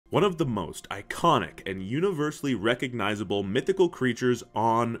One of the most iconic and universally recognizable mythical creatures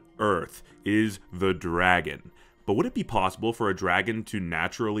on Earth is the dragon. But would it be possible for a dragon to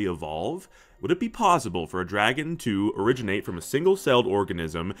naturally evolve? Would it be possible for a dragon to originate from a single-celled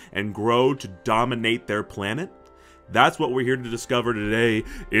organism and grow to dominate their planet? That's what we're here to discover today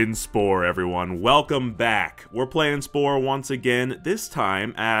in Spore, everyone. Welcome back. We're playing Spore once again, this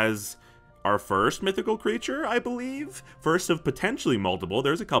time as our first mythical creature, I believe. First of potentially multiple.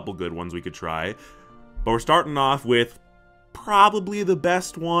 There's a couple good ones we could try. But we're starting off with probably the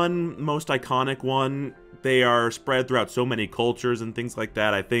best one, most iconic one. They are spread throughout so many cultures and things like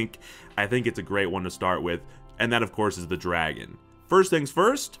that. I think it's a great one to start with. And that, of course, is the dragon. First things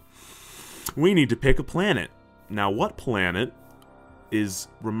first, we need to pick a planet. Now, what planet is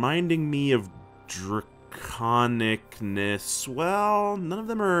reminding me of draconicness? Well, none of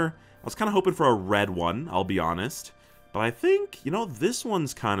them are... I was kind of hoping for a red one, I'll be honest. But I think, you know, this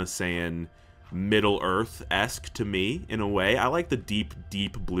one's kind of saying Middle-earth-esque to me, in a way. I like the deep,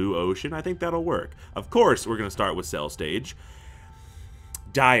 deep blue ocean. I think that'll work. Of course, we're going to start with cell stage.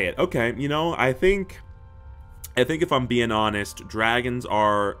 Diet. Okay, you know, I think if I'm being honest, dragons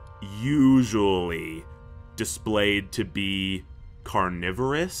are usually displayed to be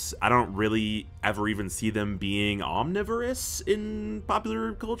carnivorous. I don't really ever even see them being omnivorous in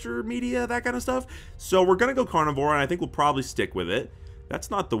popular culture, media, that kind of stuff. So we're gonna go carnivore, and I think we'll probably stick with it.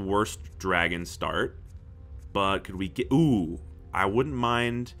 That's not the worst dragon start, but could we get... Ooh, I wouldn't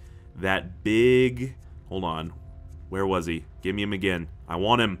mind that big... Hold on. Where was he? Give me him again. I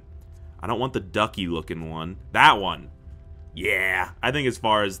want him. I don't want the ducky looking one. That one. Yeah, I think as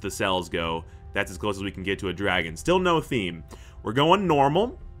far as the cells go, that's as close as we can get to a dragon. Still no theme. We're going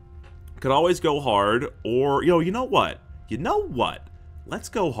normal. Could always go hard, or, you know what? You know what? Let's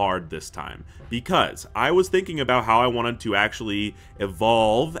go hard this time. Because I was thinking about how I wanted to actually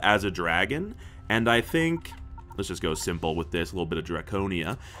evolve as a dragon, and I think, let's just go simple with this, a little bit of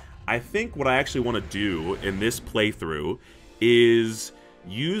Draconia. I think what I actually want to do in this playthrough is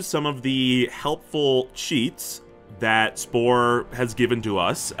use some of the helpful cheats that Spore has given to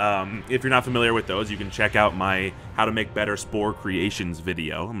us. If you're not familiar with those, you can check out my How to Make Better Spore Creations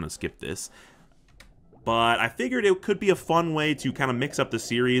video. I'm going to skip this. But I figured it could be a fun way to kind of mix up the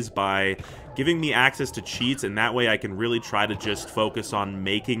series by giving me access to cheats, and that way I can really try to just focus on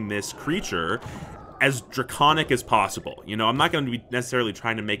making this creature as draconic as possible. You know, I'm not going to be necessarily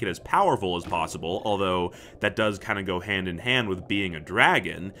trying to make it as powerful as possible, although that does kind of go hand in hand with being a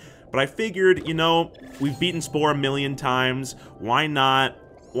dragon. But I figured, you know, we've beaten Spore a million times. Why not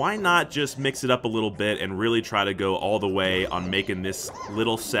just mix it up a little bit and really try to go all the way on making this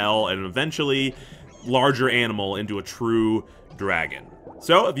little cell and eventually larger animal into a true dragon.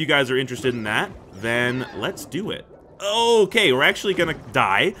 So, if you guys are interested in that, then let's do it. Okay, we're actually gonna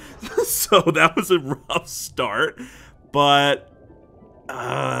die. So that was a rough start. But,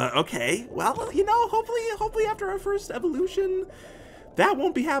 okay. Well, you know, hopefully after our first evolution, that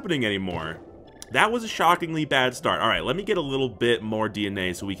won't be happening anymore. That was a shockingly bad start. Alright, let me get a little bit more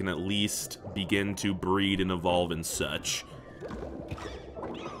DNA so we can at least begin to breed and evolve and such.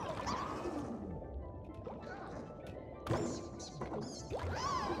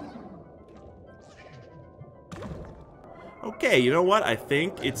 Okay, you know what? I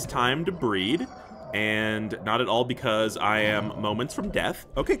think it's time to breed. And not at all because I am moments from death.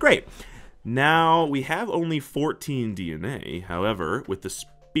 Okay, great. Now, we have only 14 DNA. However, with the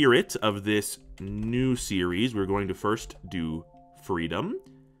spirit of this new series, we're going to first do Freedom.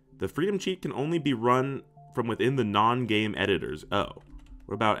 The Freedom cheat can only be run from within the non-game editors. Oh,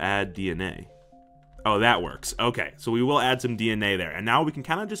 what about add DNA? Oh, that works. Okay, so we will add some DNA there. And now we can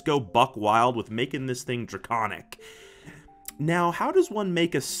kind of just go buck wild with making this thing draconic. Now, how does one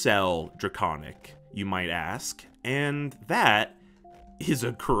make a cell draconic, you might ask? And that is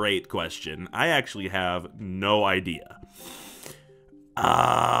a great question. I actually have no idea.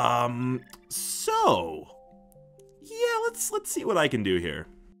 So yeah, let's see what I can do here.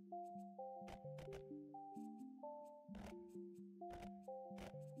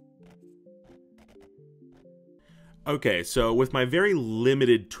 Okay, so with my very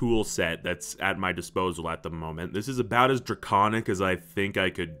limited tool set that's at my disposal at the moment, this is about as draconic as I think I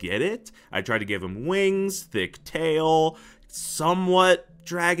could get it. I tried to give him wings, thick tail, somewhat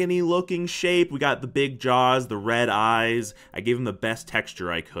dragony looking shape. We got the big jaws, the red eyes. I gave him the best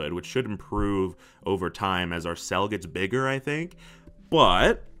texture I could, which should improve over time as our cell gets bigger, I think.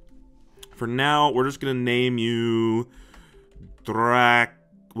 But for now, we're just gonna name you Draconicell.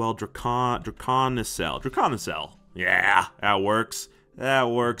 Draconicell. Yeah, that works. That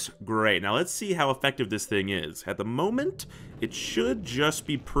works great. Now let's see how effective this thing is. At the moment, it should just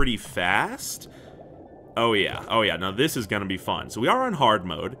be pretty fast. Oh yeah, now this is gonna be fun. So we are on hard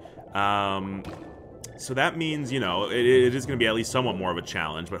mode. So that means, you know, it is going to be at least somewhat more of a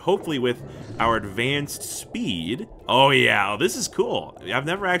challenge, but hopefully with our advanced speed... Oh yeah, this is cool. I've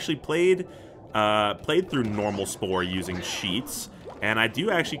never actually played through normal Spore using sheets, and I do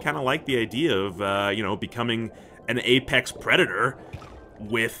actually kind of like the idea of, you know, becoming an apex predator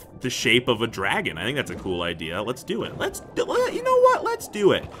with the shape of a dragon. I think that's a cool idea. Let's do it. You know what? Let's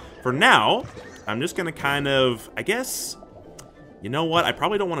do it. For now, I'm just going to kind of, I guess... You know what? I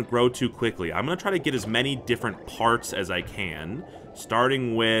probably don't want to grow too quickly. I'm going to try to get as many different parts as I can,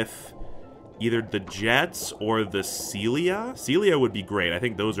 starting with either the jets or the cilia. Cilia would be great. I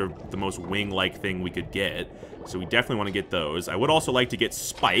think those are the most wing-like thing we could get, so we definitely want to get those. I would also like to get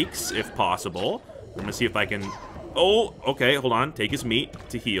spikes, if possible. I'm going to see if I can... Oh, okay, hold on. Take his meat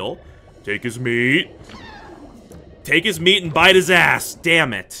to heal. Take his meat. Take his meat and bite his ass.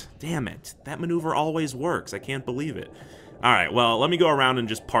 Damn it. Damn it. That maneuver always works. I can't believe it. Alright, well, let me go around and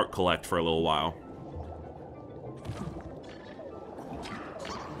just part collect for a little while.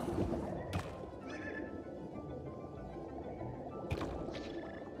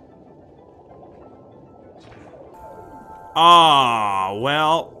 Ah,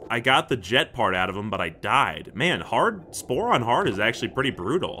 well, I got the jet part out of him, but I died. Man, Spore on hard is actually pretty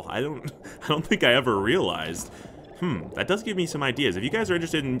brutal. I don't think I ever realized. That does give me some ideas. If you guys are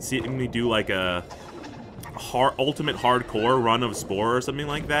interested in seeing me do like a ultimate hardcore run of Spore or something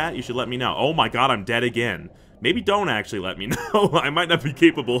like that, you should let me know. Oh my god, I'm dead again. Maybe don't actually let me know. I might not be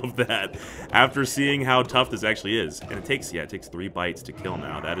capable of that after seeing how tough this actually is. And it takes 3 bites to kill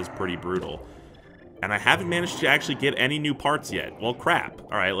now. That is pretty brutal. And I haven't managed to actually get any new parts yet. Well, crap.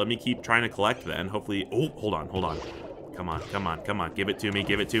 Alright, let me keep trying to collect then. Hopefully... Oh, hold on. Come on. Give it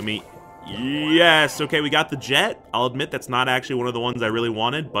to me. Yes! Okay, we got the jet. I'll admit that's not actually one of the ones I really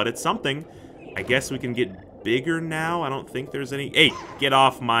wanted, but it's something. I guess we can get bigger now. I don't think there's any... Hey, get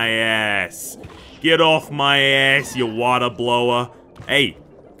off my ass. Get off my ass, you water blower. Hey,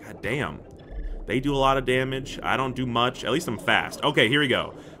 god damn. They do a lot of damage. I don't do much. At least I'm fast. Okay, here we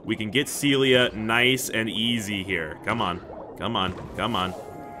go. We can get Celia nice and easy here. Come on.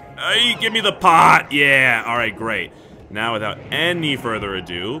 Hey, give me the pot. Yeah, alright, great. Now, without any further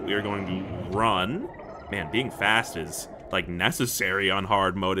ado, we are going to run. Man, being fast is, like, necessary on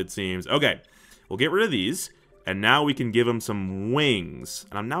hard mode, it seems. Okay. We'll get rid of these, and now we can give him some wings.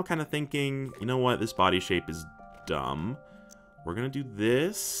 And I'm now kind of thinking, you know what? This body shape is dumb. We're going to do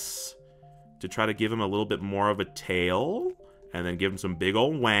this to try to give him a little bit more of a tail, and then give him some big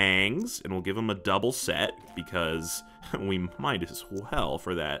old wangs, and we'll give him a double set, because we might as well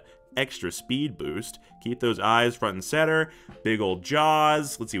for that extra speed boost. Keep those eyes front and center, big old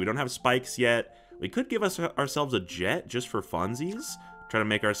jaws. Let's see, we don't have spikes yet. We could give ourselves a jet just for funsies. Try to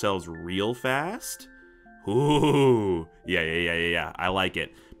make ourselves real fast. Ooh, yeah. I like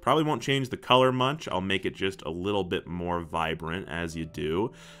it. Probably won't change the color much. I'll make it just a little bit more vibrant, as you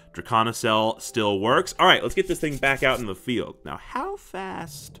do. Draconicell still works. All right, let's get this thing back out in the field. Now, how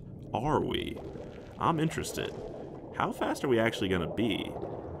fast are we? I'm interested. How fast are we actually gonna be?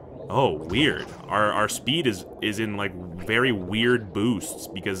 Oh, weird. Our speed is in like very weird boosts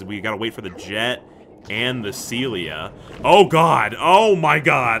because we gotta wait for the jet and the Celia. Oh god! Oh my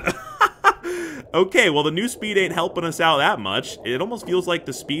god! Okay, well the new speed ain't helping us out that much. It almost feels like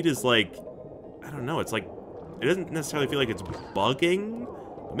the speed is like... I don't know, it's like... It doesn't necessarily feel like it's bugging.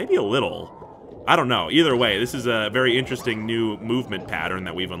 Maybe a little. I don't know. Either way, this is a very interesting new movement pattern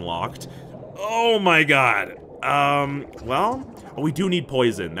that we've unlocked. Oh my god! Well... Oh, we do need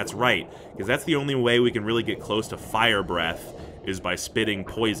poison, that's right. Because that's the only way we can really get close to fire breath is by spitting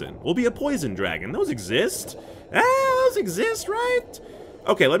poison. We'll be a poison dragon. Those exist. Those exist, right?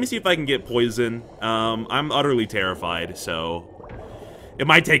 Okay, let me see if I can get poison. I'm utterly terrified, so it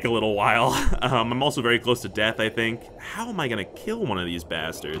might take a little while. I'm also very close to death, I think. How am I gonna kill one of these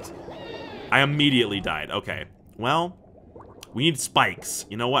bastards? I immediately died. Okay, well, we need spikes.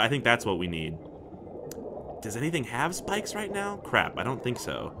 You know what? I think that's what we need. Does anything have spikes right now? Crap, I don't think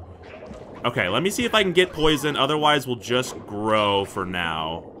so. Okay, let me see if I can get poison, otherwise we'll just grow for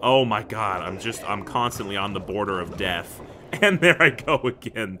now. Oh my god, I'm constantly on the border of death. And there I go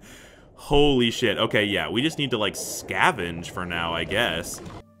again. Holy shit. Okay, yeah, we just need to, like, scavenge for now, I guess.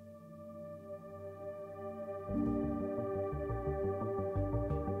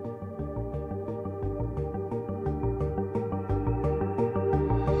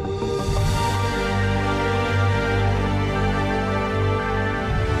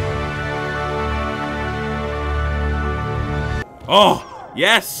 Oh,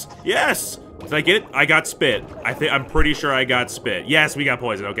 yes, yes! Did I get it? I got spit. I'm pretty sure I got spit. Yes, we got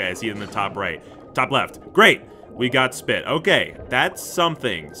poison. Okay, I see it in the top right. Top left. Great. We got spit. Okay, that's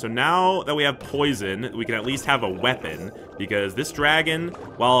something. So now that we have poison, we can at least have a weapon. Because this dragon,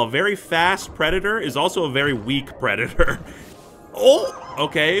 while a very fast predator, is also a very weak predator. Oh,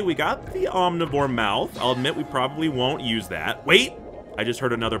 okay, we got the omnivore mouth. I'll admit we probably won't use that. Wait, I just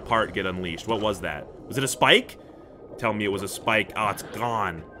heard another part get unleashed. What was that? Was it a spike? Tell me it was a spike. Oh, it's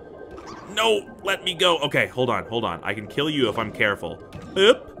gone. No, let me go. Okay, hold on. I can kill you if I'm careful.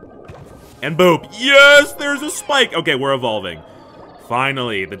 Boop. And boop. Yes, there's a spike. Okay, we're evolving.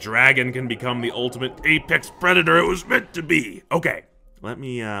 Finally, the dragon can become the ultimate apex predator it was meant to be. Okay, let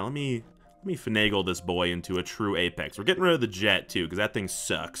me finagle this boy into a true apex. We're getting rid of the jet too, because that thing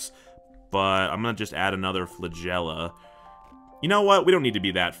sucks. But I'm gonna just add another flagella. You know what? We don't need to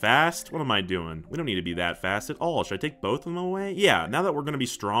be that fast. What am I doing? We don't need to be that fast at all. Should I take both of them away? Yeah, now that we're gonna be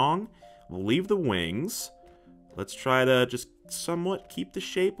strong, we'll leave the wings. Let's try to just somewhat keep the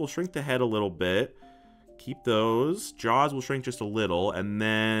shape. We'll shrink the head a little bit. Keep those. Jaws will shrink just a little, and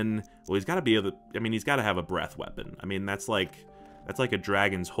then, well, he's got to be able to, I mean, he's got to have a breath weapon. I mean, that's like a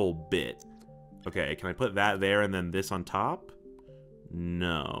dragon's whole bit. Okay, can I put that there and then this on top?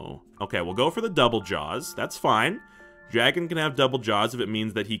 No. Okay, we'll go for the double jaws. That's fine. Dragon can have double jaws if it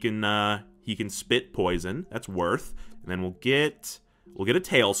means that he can spit poison. That's worth. And then we'll get a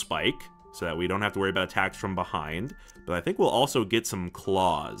tail spike so that we don't have to worry about attacks from behind. But I think we'll also get some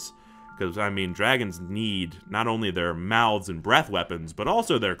claws. Because, I mean, dragons need not only their mouths and breath weapons, but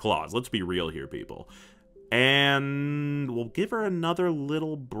also their claws. Let's be real here, people. And we'll give her another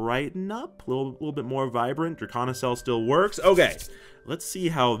little brighten up. A little bit more vibrant. Draconicell still works. Okay, let's see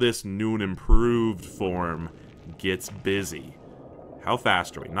how this new and improved form gets busy. How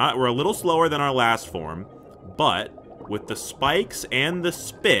fast are we? We're a little slower than our last form, but with the spikes and the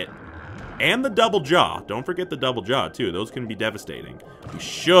spit and the double jaw, don't forget the double jaw too, those can be devastating. We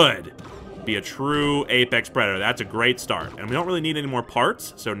should be a true apex predator. That's a great start. And we don't really need any more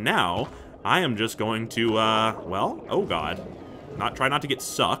parts, so now I am just going to, well, oh god. Try not to get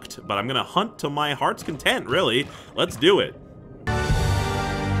sucked, but I'm gonna hunt to my heart's content, really. Let's do it.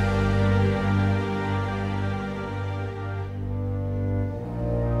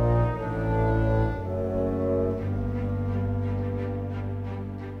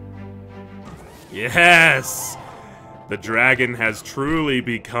 Yes! The dragon has truly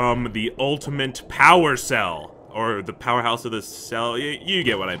become the ultimate power cell. Or the powerhouse of the cell. You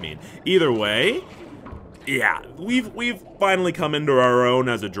get what I mean. Either way, yeah, we've finally come into our own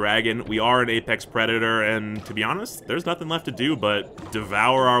as a dragon. We are an apex predator, and to be honest, there's nothing left to do but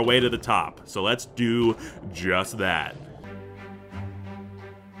devour our way to the top. So let's do just that.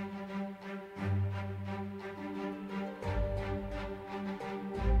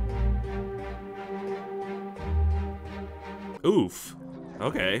 Oof.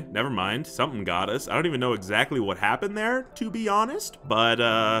 Okay, never mind. Something got us. I don't even know exactly what happened there, to be honest. But,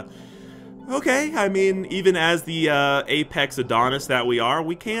 okay. I mean, even as the Apex Adonis that we are,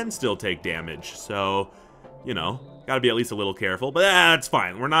 we can still take damage. So, you know, gotta be at least a little careful. But that's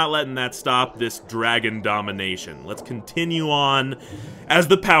fine. We're not letting that stop this dragon domination. Let's continue on as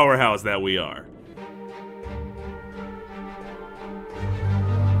the powerhouse that we are.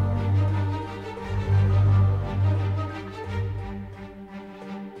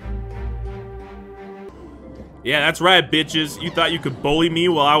 Yeah, that's right, bitches. You thought you could bully me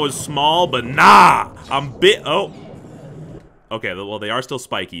while I was small, but nah! Oh. Okay, well, they are still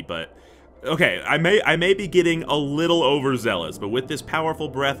spiky, but... Okay, I may be getting a little overzealous, but with this powerful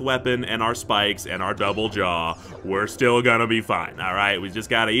breath weapon and our spikes and our double jaw, we're still gonna be fine, alright? We just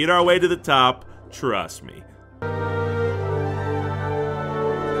gotta eat our way to the top. Trust me.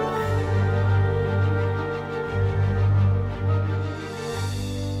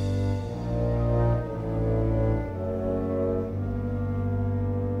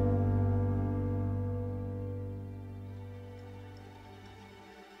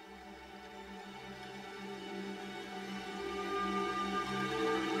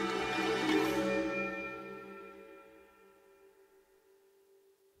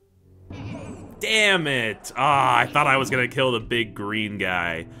 Damn it! Ah, I thought I was gonna kill the big green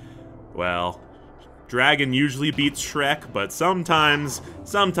guy. Well, dragon usually beats Shrek, but sometimes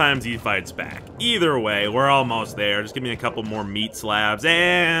he fights back. Either way, we're almost there. Just give me a couple more meat slabs,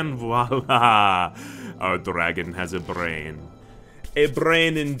 and voila! Our dragon has a brain. A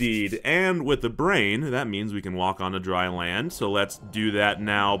brain indeed. And with the brain, that means we can walk on a dry land, so let's do that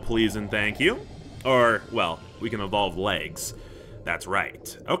now, please and thank you. Or, well, we can evolve legs. That's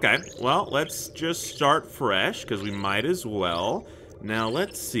right. Okay, well, let's just start fresh, because we might as well. Now,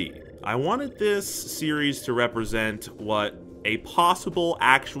 let's see. I wanted this series to represent what a possible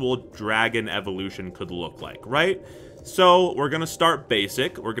actual dragon evolution could look like, right? So we're gonna start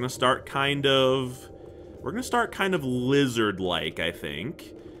basic. We're gonna start kind of lizard-like, I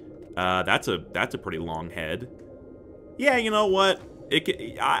think. That's a pretty long head. Yeah, you know what?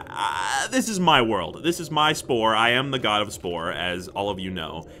 This is my world. This is my Spore. I am the god of Spore, as all of you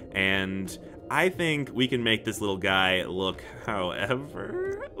know, and I think we can make this little guy look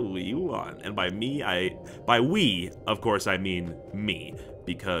however we want. And by we, of course, I mean me,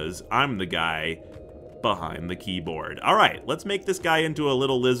 because I'm the guy behind the keyboard. All right, let's make this guy into a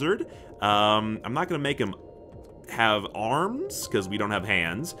little lizard. I'm not gonna make him have arms, because we don't have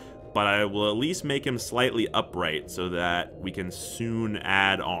hands, but I will at least make him slightly upright so that we can soon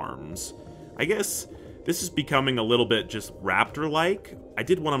add arms. I guess this is becoming a little bit just raptor-like. I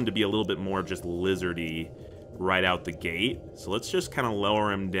did want him to be a little bit more just lizardy right out the gate. So let's just kind of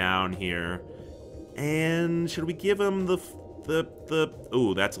lower him down here. And should we give him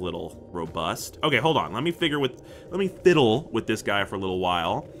ooh, that's a little robust. Okay, hold on. Let me fiddle with this guy for a little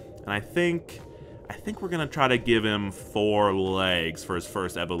while. And I think we're gonna try to give him 4 legs for his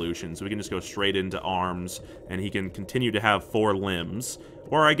first evolution. So we can just go straight into arms, and he can continue to have 4 limbs.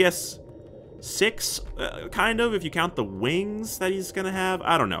 Or I guess 6, kind of, if you count the wings that he's gonna have.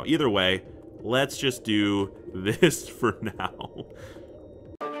 I don't know. Either way, let's just do this for now.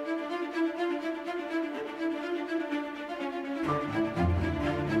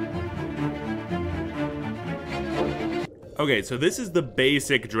 Okay, so this is the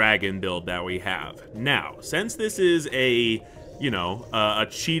basic dragon build that we have. Now, since this is a, a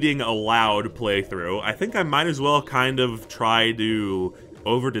cheating allowed playthrough, I think I might as well kind of try to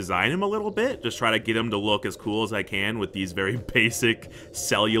over-design him a little bit. Just try to get him to look as cool as I can with these very basic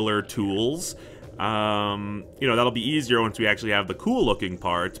cellular tools. That'll be easier once we actually have the cool-looking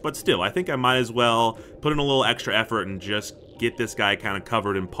parts, but still, I think I might as well put in a little extra effort and just get this guy kind of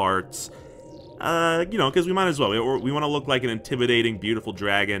covered in parts. Because we might as well. We want to look like an intimidating, beautiful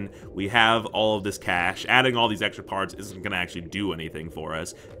dragon. We have all of this cash. Adding all these extra parts isn't going to actually do anything for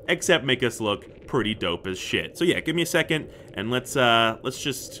us, except make us look pretty dope as shit. So yeah, give me a second, and let's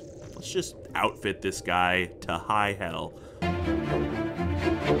just outfit this guy to high hell.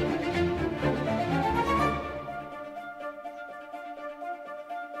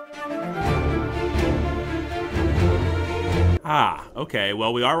 Ah, okay,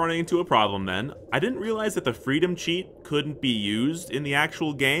 well, we are running into a problem then. I didn't realize that the freedom cheat couldn't be used in the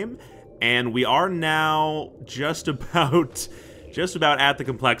actual game, and we are now just about at the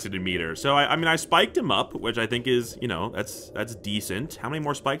complexity meter. So, I mean, I spiked him up, which I think is, that's decent. How many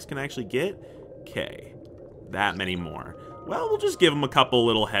more spikes can I actually get? Okay, that many more. Well, we'll just give him a couple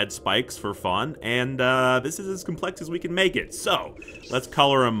little head spikes for fun, and this is as complex as we can make it. So, let's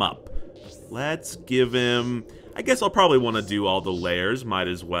color him up. Let's give him... I guess I'll probably want to do all the layers, might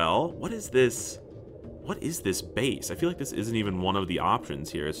as well. What is this? What is this base? I feel like this isn't even one of the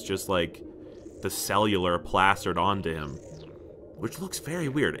options here. It's just like the cellular plastered onto him, which looks very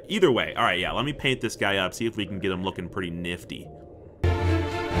weird. Either way, all right, yeah, let me paint this guy up, see if we can get him looking pretty nifty.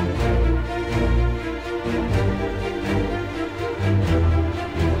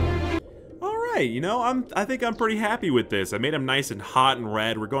 I think I'm pretty happy with this. I made him nice and hot and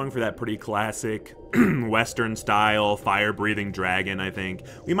red. We're going for that pretty classic Western style fire-breathing dragon, I think.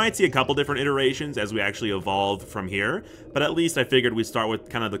 We might see a couple different iterations as we actually evolve from here, but at least I figured we'd start with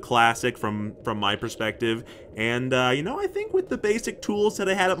kind of the classic from my perspective. And, I think with the basic tools that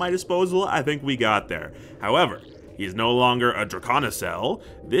I had at my disposal, I think we got there. However, he's no longer a Draconicell.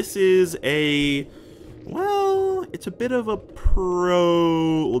 This is a... well, it's a bit of a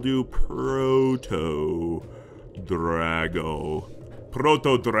we'll do Proto-Drago.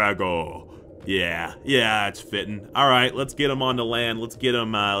 Proto-Drago. Yeah, it's fitting. Alright, let's get him onto land. Let's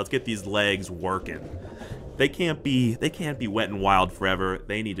get these legs working. They can't be wet and wild forever.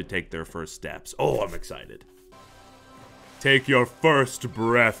 They need to take their first steps. Oh, I'm excited. Take your first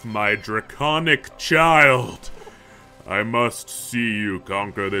breath, my draconic child. I must see you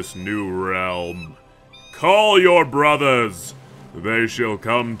conquer this new realm. Call your brothers. They shall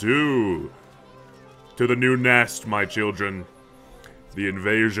come too. To the new nest, my children. The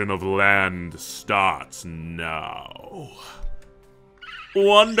invasion of land starts now.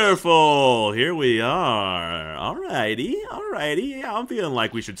 Wonderful! Here we are. Alrighty. Yeah, I'm feeling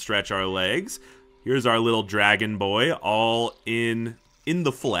like we should stretch our legs. Here's our little dragon boy, all in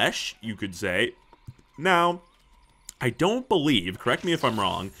the flesh, you could say. Now, I don't believe, correct me if I'm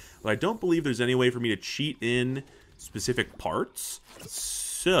wrong, but I don't believe there's any way for me to cheat in specific parts.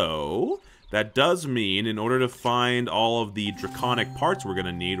 So, that does mean in order to find all of the draconic parts we're going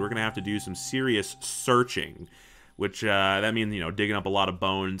to need, we're going to have to do some serious searching. Which, that means, you know, digging up a lot of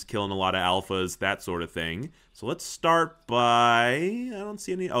bones, killing a lot of alphas, that sort of thing. So let's start by... I don't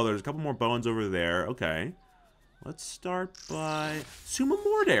see any... Oh, there's a couple more bones over there. Okay. Let's start by... Summa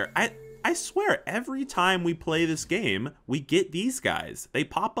Mordair. I swear, every time we play this game, we get these guys. They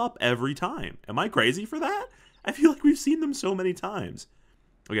pop up every time. Am I crazy for that? I feel like we've seen them so many times.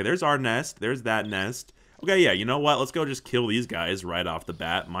 Okay, there's our nest. There's that nest. Okay, yeah, you know what? Let's go just kill these guys right off the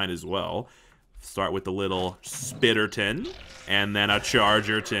bat. Might as well. Start with the little Spitterton, and then a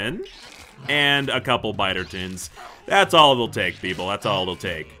Chargerton, and a couple Bitertons. That's all it'll take, people. That's all it'll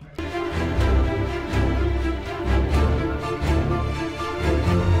take.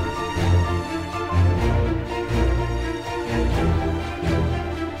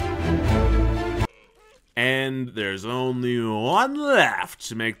 And there's only one left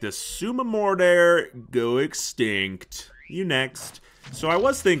to make the Summa Mordair go extinct. You next. So I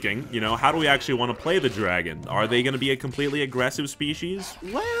was thinking, you know, how do we actually want to play the dragon? Are they going to be a completely aggressive species?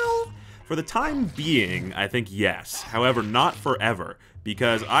 Well, for the time being, I think yes. However, not forever.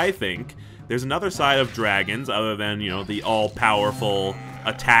 Because I think there's another side of dragons, other than, you know, the all-powerful,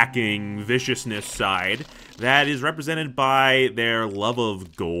 attacking, viciousness side, that is represented by their love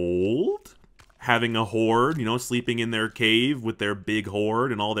of gold. Having a hoard, you know, sleeping in their cave with their big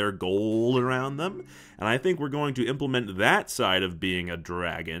hoard and all their gold around them. And I think we're going to implement that side of being a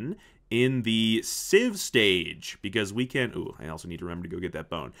dragon in the Civ stage. Because we can... Ooh, I also need to remember to go get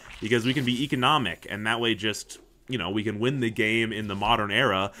that bone. Because we can be economic, and that way just... You know, we can win the game in the modern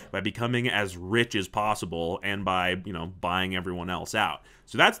era by becoming as rich as possible and by, you know, buying everyone else out.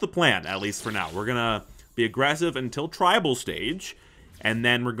 So that's the plan, at least for now. We're gonna be aggressive until tribal stage. And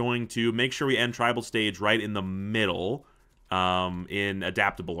then we're going to make sure we end tribal stage right in the middle, in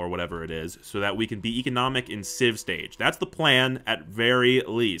adaptable or whatever it is, so that we can be economic in Civ stage. That's the plan at very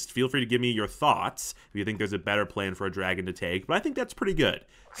least. Feel free to give me your thoughts if you think there's a better plan for a dragon to take, but I think that's pretty good.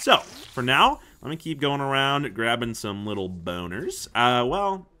 So, for now, let me keep going around grabbing some little boners.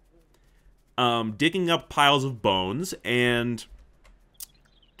 Digging up piles of bones and...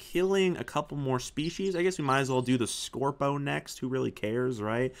 killing a couple more species. I guess we might as well do the Scorpo next. Who really cares,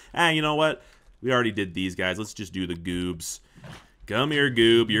 right? You know what? We already did these guys. Let's just do the goobs. Come here,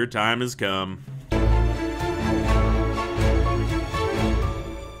 goob. Your time has come.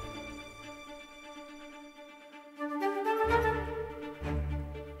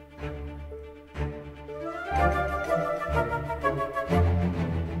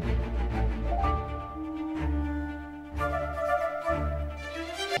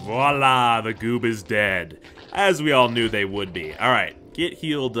 Voila, the goob is dead. As we all knew they would be. Alright, get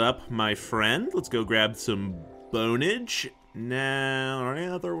healed up, my friend. Let's go grab some bonage. Now,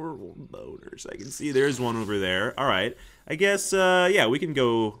 other boners. I can see there's one over there. Alright, I guess, yeah, we can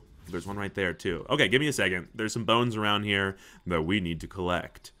go... There's one right there, too. Okay, give me a second. There's some bones around here that we need to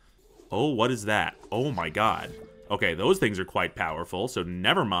collect. Oh, what is that? Oh my god. Okay, those things are quite powerful, so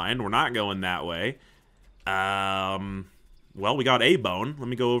never mind. We're not going that way. Well, we got a bone. Let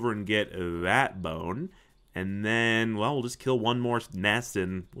me go over and get that bone. And then, well, we'll just kill one more nest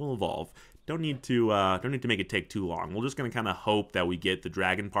and we'll evolve. Don't need to make it take too long. We're just gonna kind of hope that we get the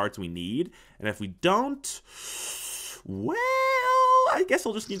dragon parts we need. And if we don't, well, I guess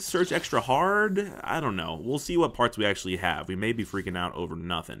I'll just need to search extra hard. I don't know. We'll see what parts we actually have. We may be freaking out over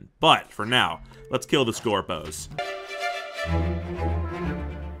nothing. But for now, let's kill the Scorpos.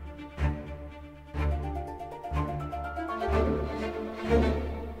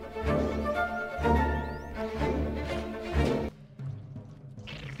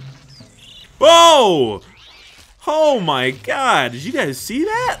 Whoa! Oh my god, did you guys see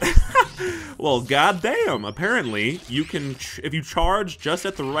that? Well, goddamn, apparently you can, if you charge just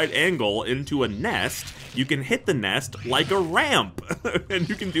at the right angle into a nest, you can hit the nest like a ramp, and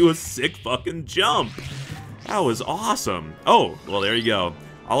you can do a sick fucking jump. That was awesome. Oh, well there you go.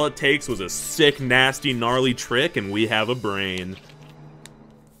 All it takes was a sick, nasty, gnarly trick, and we have a brain.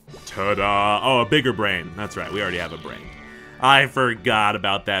 Ta-da! Oh, a bigger brain. That's right, we already have a brain. I forgot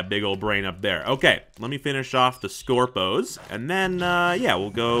about that big old brain up there. Okay, let me finish off the Scorpos, and then, yeah, we'll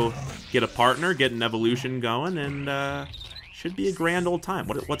go get a partner, get an evolution going, and, should be a grand old time.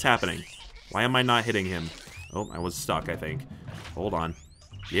 What's happening? Why am I not hitting him? Oh, I was stuck, I think. Hold on.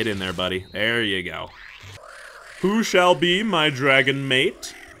 Get in there, buddy. There you go. Who shall be my dragon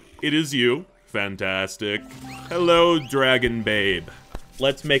mate? It is you. Fantastic. Hello, dragon babe.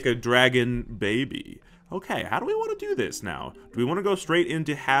 Let's make a dragon baby. Okay, how do we want to do this now? Do we want to go straight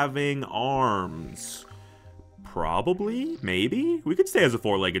into having arms? Probably, maybe. We could stay as a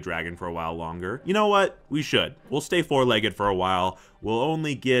four-legged dragon for a while longer. You know what? We should. We'll stay four-legged for a while. We'll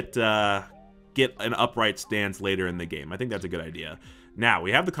only get an upright stance later in the game. I think that's a good idea. Now,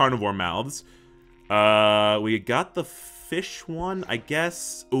 we have the carnivore mouths. We got the fish one, I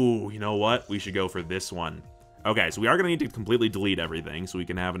guess. Ooh, you know what? We should go for this one. Okay, so we are going to need to completely delete everything so we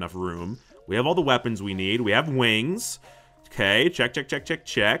can have enough room. We have all the weapons we need. We have wings. Okay, check, check, check, check,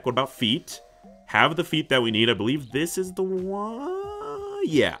 check. What about feet? Have the feet that we need. I believe this is the one.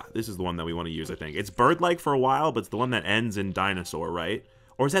 Yeah, this is the one that we want to use, I think. It's bird-like for a while, but it's the one that ends in dinosaur, right?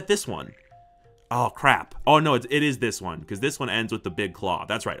 Or is that this one? Oh, crap. Oh, no, it is this one, because this one ends with the big claw.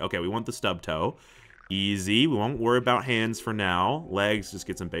 That's right. Okay, we want the stub toe. Easy. We won't worry about hands for now. Legs, just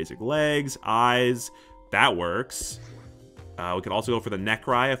get some basic legs. Eyes, that works. We could also go for the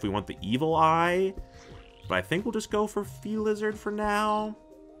Necry if we want the evil eye. But I think we'll just go for Fee Lizard for now.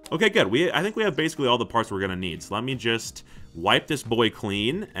 Okay, good. I think we have basically all the parts we're going to need. So let me just wipe this boy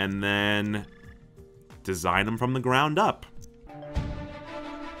clean and then design him from the ground up.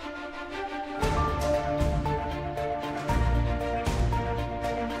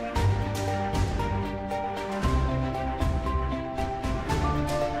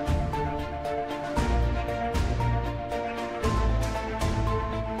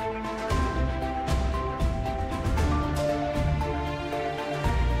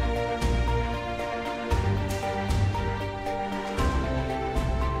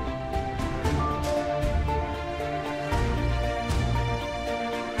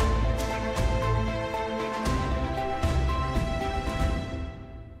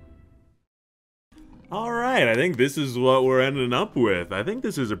 Alright, I think this is what we're ending up with. I think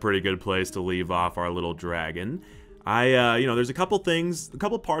this is a pretty good place to leave off our little dragon. You know, there's a couple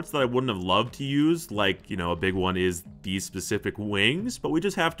parts that I wouldn't have loved to use, like, you know, a big one is these specific wings, but we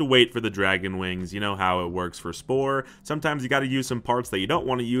just have to wait for the dragon wings. You know how it works for Spore. Sometimes you gotta use some parts that you don't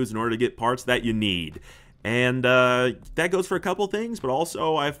want to use in order to get parts that you need. And that goes for a couple things, but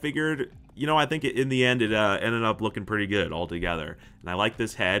also I figured, you know, I think in the end it ended up looking pretty good altogether. And I like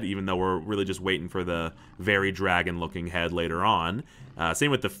this head, even though we're really just waiting for the very dragon-looking head later on.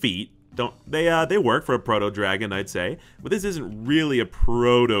 Same with the feet. They work for a proto-dragon, I'd say. But this isn't really a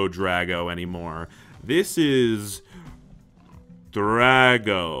proto-drago anymore. This is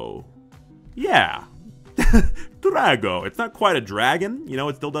Drago. Yeah. Drago. It's not quite a dragon. You know,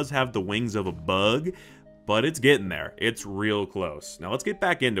 it still does have the wings of a bug. But it's getting there. It's real close. Now let's get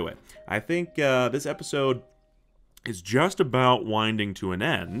back into it. I think this episode is just about winding to an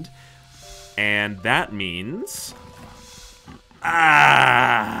end. And that means...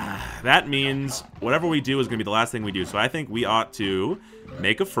 that means whatever we do is going to be the last thing we do. So I think we ought to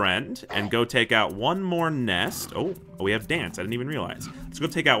make a friend and go take out one more nest. Oh, we have dance. I didn't even realize. Let's go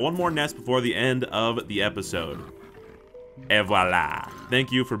take out one more nest before the end of the episode. Et voila.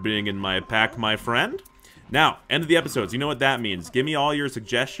 Thank you for being in my pack, my friend. Now, end of the episodes. You know what that means. Give me all your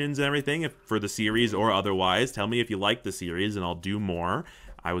suggestions and everything for the series or otherwise. Tell me if you like the series and I'll do more.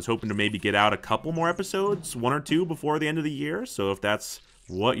 I was hoping to maybe get out a couple more episodes, 1 or 2 before the end of the year. So if that's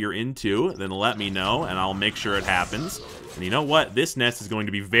what you're into, then let me know and I'll make sure it happens. And you know what? This nest is going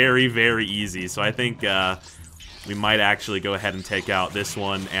to be very, very easy. So I think we might actually go ahead and take out this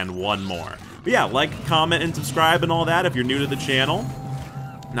one and one more. But yeah, like, comment, and subscribe and all that if you're new to the channel.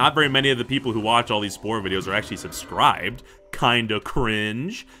 Not very many of the people who watch all these Spore videos are actually subscribed. Kinda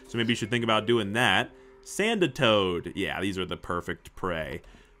cringe. So maybe you should think about doing that. Sandatoad. Yeah, these are the perfect prey.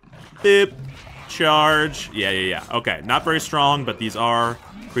 Bip. Charge. Yeah. Okay, not very strong, but these are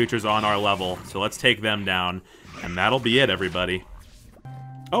creatures on our level. So let's take them down. And that'll be it, everybody.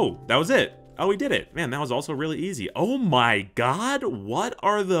 Oh, that was it. Oh, we did it. Man, that was also really easy. Oh my god, what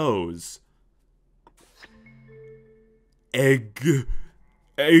are those? Egg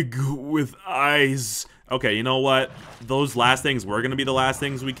with eyes. Okay, you know what? Those last things were going to be the last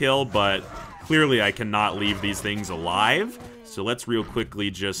things we kill, but clearly I cannot leave these things alive. So let's real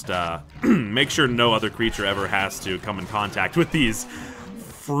quickly just make sure no other creature ever has to come in contact with these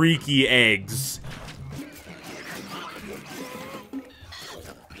freaky eggs.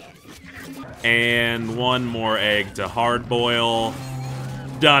 And one more egg to hard boil.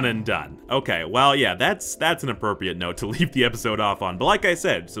 Done and done. Okay, well, yeah, that's an appropriate note to leave the episode off on. But like I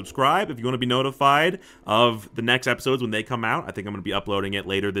said, subscribe if you want to be notified of the next episodes when they come out. I think I'm going to be uploading it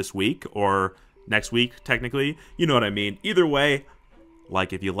later this week, or next week, technically. You know what I mean. Either way,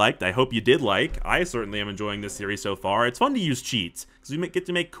 like if you liked. I hope you did like. I certainly am enjoying this series so far. It's fun to use cheats, because we get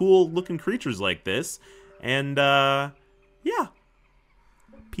to make cool-looking creatures like this. And, yeah.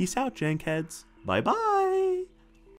 Peace out, Jankheads. Bye-bye.